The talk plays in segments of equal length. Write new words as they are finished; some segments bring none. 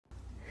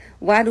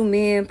Why do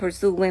men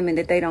pursue women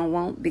that they don't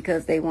want?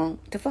 Because they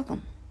want to fuck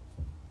them.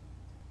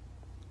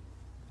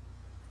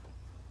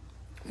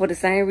 For the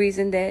same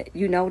reason that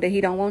you know that he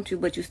don't want you,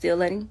 but you still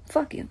let him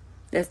fuck you.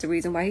 That's the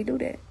reason why he do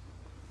that.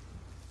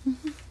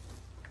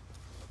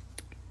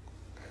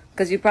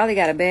 Because you probably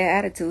got a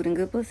bad attitude and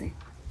good pussy.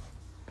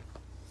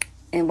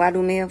 And why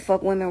do men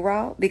fuck women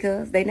raw?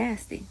 Because they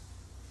nasty.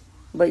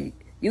 But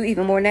you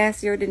even more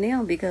nastier than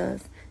them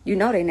because you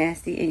know they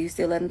nasty and you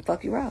still let him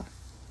fuck you raw.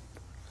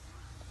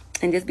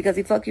 And just because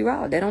he fuck you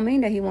raw, that don't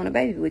mean that he want a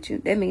baby with you.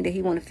 That mean that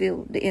he want to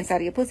feel the inside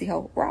of your pussy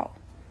hole raw.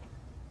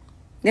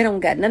 That don't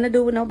got nothing to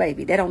do with no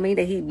baby. That don't mean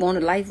that he want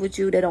a life with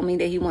you. That don't mean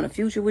that he want a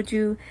future with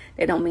you.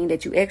 That don't mean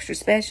that you extra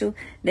special.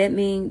 That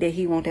mean that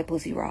he want that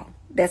pussy raw.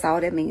 That's all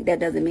that means. That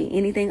doesn't mean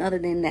anything other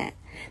than that.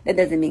 That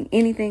doesn't mean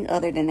anything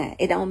other than that.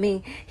 It don't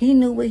mean he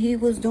knew what he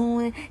was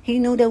doing. He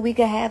knew that we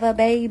could have a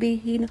baby.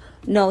 He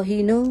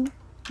knew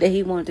that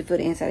he wanted to feel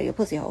the inside of your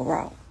pussy hole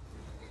raw.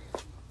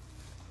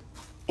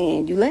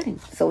 And you let him.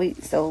 So he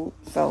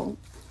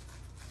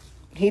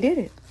did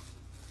it.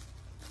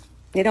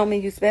 It don't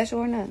mean you special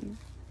or nothing.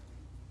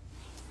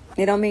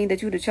 It don't mean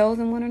that you the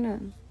chosen one or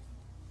nothing.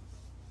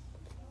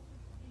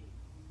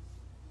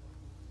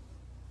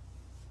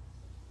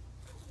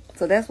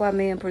 So that's why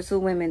men pursue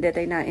women that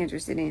they not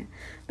interested in.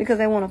 Because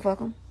they want to fuck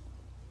them.